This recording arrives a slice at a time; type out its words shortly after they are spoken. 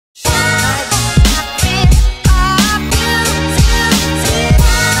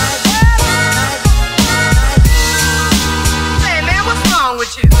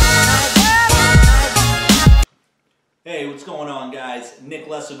Nick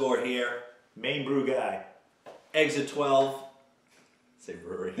Lesagore here. MaineBrewGuy. Exit 12. Say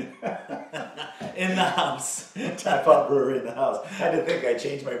brewery. In the house. Tapout Brewery in the house. I had to think I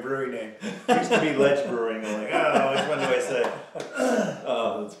changed my brewery name. It used to be Ledge Brewing. I'm like, oh, which one do I say?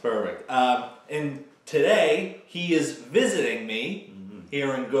 Oh, that's perfect. And today, he is visiting me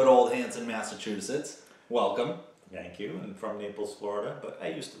here in good old Hanson, Massachusetts. Welcome. Thank you. I'm from Naples, Florida, but I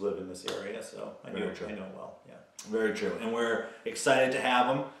used to live in this area, so I know well. Yeah. Very true. And we're excited to have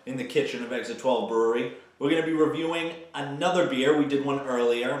him in the kitchen of Exit 12 Brewery. We're going to be reviewing another beer. We did one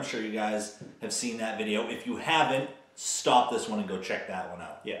earlier. I'm sure you guys have seen that video. If you haven't, stop this one and go check that one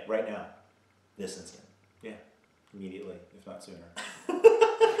out. Yeah, right now. This instant. Yeah, immediately, if not sooner.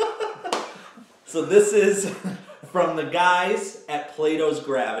 So this is from the guys at Plato's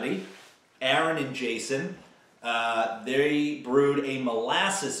Gravity, Aaron and Jason. They brewed a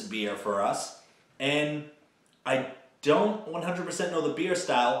molasses beer for us, and I don't 100% know the beer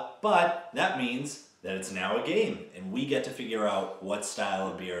style, but that means that it's now a game, and we get to figure out what style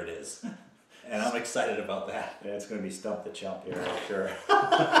of beer it is. And I'm excited about that. Yeah, it's going to be Stump the Chump here, I'm sure.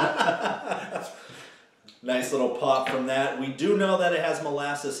 Nice little pop from that. We do know that it has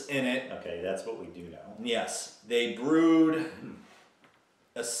molasses in it. Okay, that's what we do know. Yes, they brewed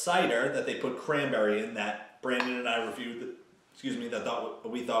a cider that they put cranberry in that Brandon and I reviewed, that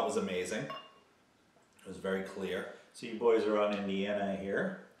we thought was amazing. It was very clear. So you boys are on Indiana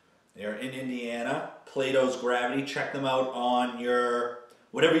here. They're in Indiana. Plato's Gravity. Check them out on your,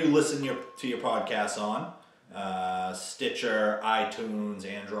 whatever you listen to your podcasts on. Stitcher, iTunes,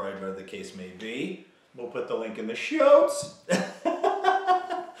 Android, whatever the case may be. We'll put the link in the shows.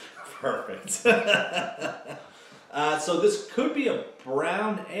 Perfect. So this could be a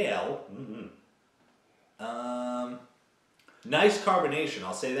brown ale. Nice carbonation,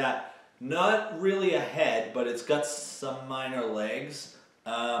 I'll say that. Not really a head, but it's got some minor legs.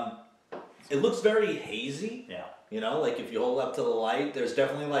 It looks very hazy. Yeah. You know, like if you hold up to the light, there's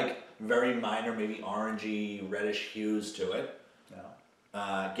definitely like very minor, maybe orangey, reddish hues to it.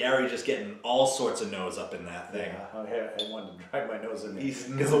 Yeah. Gary just getting all sorts of nose up in that thing. Yeah, I wanted to drive my nose in there. He's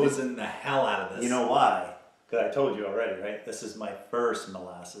nosing the hell out of this. You know why? Because I told you already, right? This is my first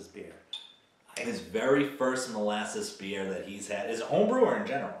molasses beer. His very first molasses beer that he's had. Is it homebrew or in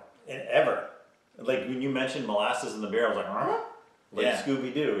general? Ever. Like when you mentioned molasses in the beer, I was like, huh? Like Yeah.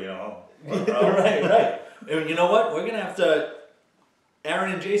 Scooby-Doo, you know? Right. And you know what? We're going to have to,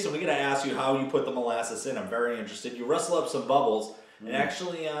 Aaron and Jason, we're going to ask you how you put the molasses in. I'm very interested. You rustle up some bubbles and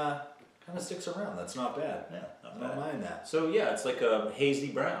actually kind of sticks around. That's not bad. Yeah, not I bad. don't mind that. So yeah, it's like a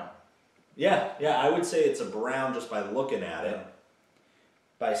hazy brown. Yeah, I would say it's a brown just by looking at it.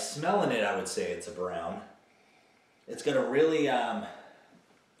 By smelling it, I would say it's a brown. It's got a really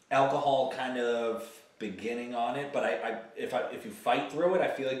alcohol kind of beginning on it, but if you fight through it, I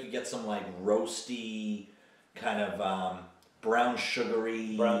feel like you get some like roasty kind of brown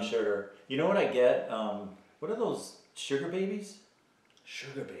sugary. Brown sugar. You know what I get? What are those sugar babies?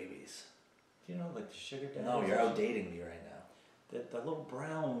 Sugar babies. Do you know, like the sugar daddies? No, you're outdating me right now. The little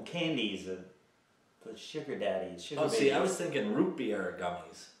brown candies, the sugar daddies. Sugar See, babies. I was thinking root beer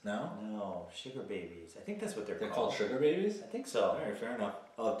gummies. No? No, sugar babies. I think that's what They're they're called sugar babies? I think so. Alright, fair enough.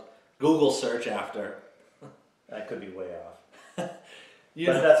 I'll Google search after. I could be way off. But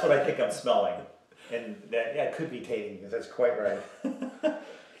know. that's what I think I'm smelling. And that, yeah, it could be tasting. That's quite right.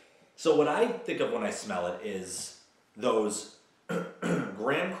 So what I think of when I smell it is those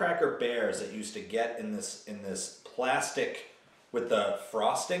graham cracker bears that used to get in this plastic with the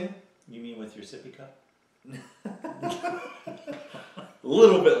frosting. You mean with your sippy cup? A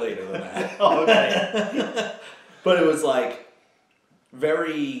little bit later than that. Oh, okay. But it was like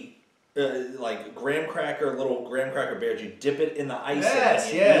very like little graham cracker bears. You dip it in the ice. Yes,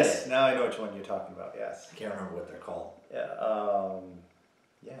 and you yes. eat it. Now I know which one you're talking about. Yes. I can't remember what they're called. Yeah.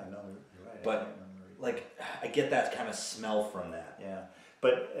 Yeah. No, you're right. But I can't remember. like I get that kind of smell from that. Yeah.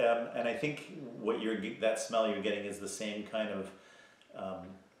 But and I think what that smell you're getting is the same kind of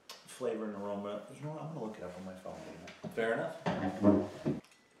flavor and aroma. You know what? I'm gonna look it up on my phone. Fair enough.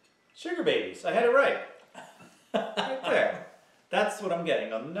 Sugar babies. I had it right. Right there. That's what I'm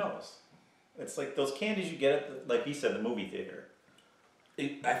getting on the nose. It's like those candies you get at, like you said, the movie theater.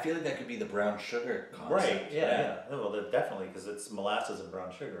 I feel like that could be the brown sugar concept. Right. Yeah. Well, definitely, because it's molasses and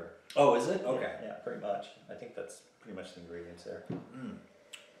brown sugar. Oh, is it? Okay. Yeah, pretty much. I think that's pretty much the ingredients there.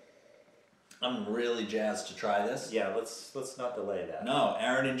 I'm really jazzed to try this. Yeah, let's not delay that. No,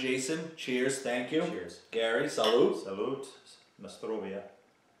 Aaron and Jason, cheers, thank you. Cheers. Gary, salute. Salute. Nostrovia.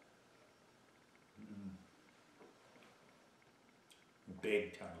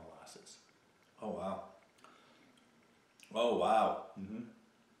 Big ton of molasses. Oh, wow. Oh wow.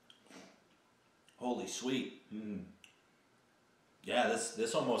 Holy sweet. Yeah,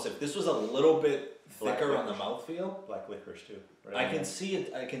 this almost, if this was a little bit thicker on the mouthfeel. Black licorice too. Right? I can see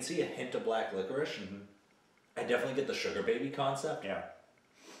it. I can see a hint of black licorice. I definitely get the sugar baby concept. Yeah.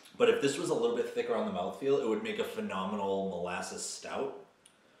 But if this was a little bit thicker on the mouthfeel, it would make a phenomenal molasses stout.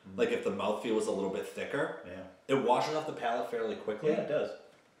 Like if the mouthfeel was a little bit thicker. Yeah. It washes off the palate fairly quickly. Yeah, it does.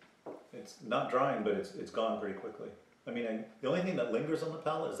 It's not drying, but it's gone pretty quickly. I mean, the only thing that lingers on the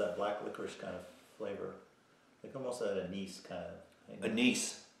palate is that black licorice kind of flavor. Like almost that anise kind of thing.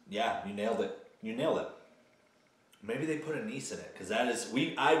 Anise. Yeah, you nailed it. You nailed it. Maybe they put anise in it, because that is,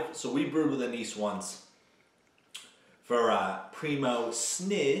 we brewed with anise once for Primo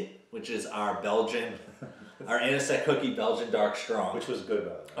Sni, which is our Belgian, our anisette cookie Belgian dark strong. Which was good, by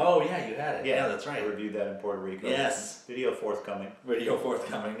the way. Oh yeah, you had it. Yeah, that's right. I reviewed that in Puerto Rico. Yes. Video forthcoming. Video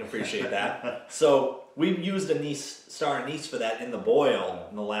forthcoming. Appreciate that. So we used star anise for that in the boil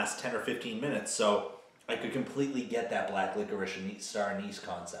in the last 10 or 15 minutes. So I could completely get that black licorice star anise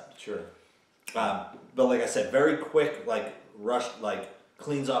concept. Sure. But like I said, very quick, like rushed, like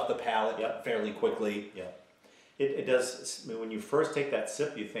cleans off the palate fairly quickly. Yeah. It does. I mean, when you first take that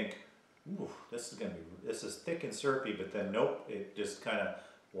sip, you think, "Ooh, this is thick and syrupy," but then nope, it just kind of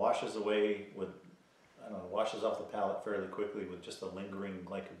washes away with, I don't know, washes off the palate fairly quickly with just a lingering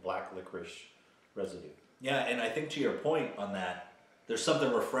like black licorice residue. Yeah, and I think to your point on that, there's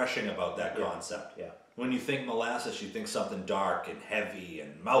something refreshing about that concept. Yeah. When you think molasses, you think something dark and heavy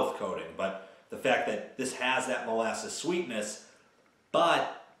and mouth coating, but the fact that this has that molasses sweetness,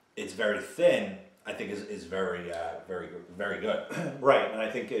 but it's very thin, I think is very, very good. Right, and I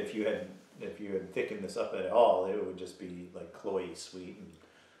think if you had thickened this up at all, it would just be like cloyy sweet and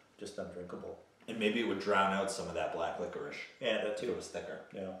just undrinkable. And maybe it would drown out some of that black licorice. Yeah, that too. If it was thicker.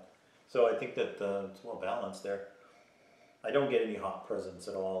 Yeah. So I think that it's well balanced there. I don't get any hot presence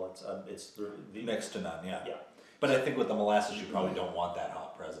at all. It's Next to none, yeah. Yeah. But I think with the molasses, you probably don't want that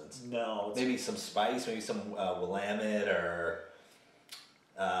hot presence. No. Maybe some spice, maybe some Willamette, or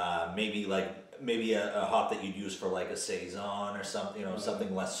maybe a hop that you'd use for like a saison or something,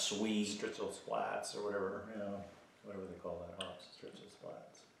 something less sweet. Stritzel splats or whatever, whatever they call that hops, Stritzel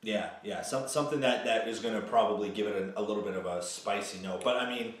splats. Yeah, something that is going to probably give it a little bit of a spicy note. But I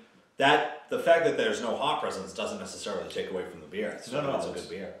mean, the fact that there's no hop presence doesn't necessarily take away from the beer. It's a good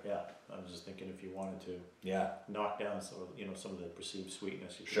beer. Yeah, I was just thinking if you wanted to knock down some of the perceived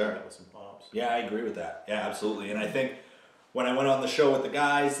sweetness, you could do that with some hops. Yeah, I agree with that. Yeah, absolutely. And I think when I went on the show with the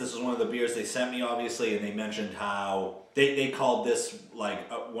guys, this is one of the beers they sent me, obviously, and they mentioned how they called this like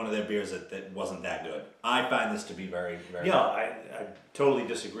one of their beers that wasn't that good. I find this to be very, very good. I totally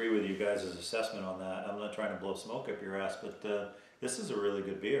disagree with you guys' assessment on that. I'm not trying to blow smoke up your ass, but this is a really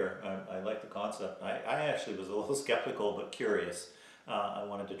good beer. I like the concept. I actually was a little skeptical but curious. I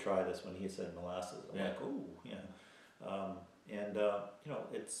wanted to try this when he said molasses. I'm like, ooh, yeah.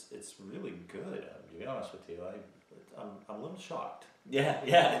 It's really good. To be honest with you, I'm a little shocked. Yeah.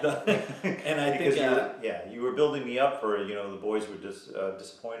 And I think you were building me up for the boys were just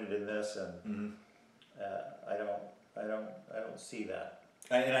disappointed in this, and I don't see that.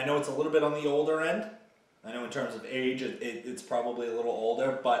 And I know it's a little bit on the older end. I know in terms of age, it's probably a little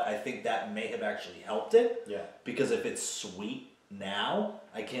older, but I think that may have actually helped it. Yeah. Because if it's sweet now,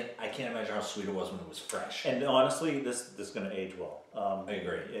 I can't imagine how sweet it was when it was fresh. And honestly, this is going to age well. I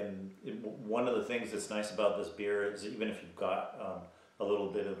agree. And one of the things that's nice about this beer is even if you've got a little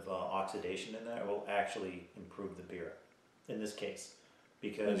bit of oxidation in there, it will actually improve the beer. In this case,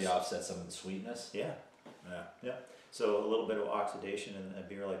 because maybe offset some of the sweetness. Yeah. So a little bit of oxidation in a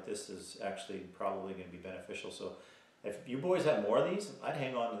beer like this is actually probably going to be beneficial. So if you boys have more of these, I'd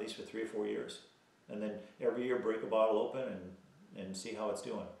hang on to these for 3 or 4 years, and then every year break a bottle open and see how it's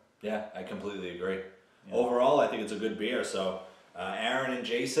doing. Yeah, I completely agree. Yeah. Overall, I think it's a good beer. So Aaron and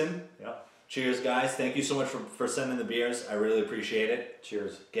Jason, cheers, guys. Thank you so much for sending the beers. I really appreciate it.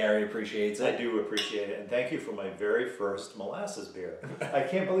 Cheers. Gary appreciates it. I do appreciate it. And thank you for my very first molasses beer. I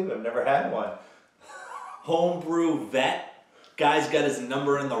can't believe I've never had one. Homebrew vet. Guy's got his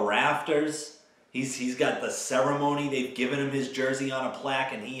number in the rafters. He's got the ceremony. They've given him his jersey on a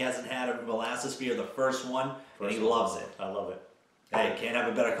plaque, and he hasn't had a molasses beer, the first one, and he loves it. I love it. Hey, can't have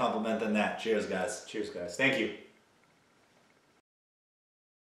a better compliment than that. Cheers, guys. Cheers, guys. Thank you.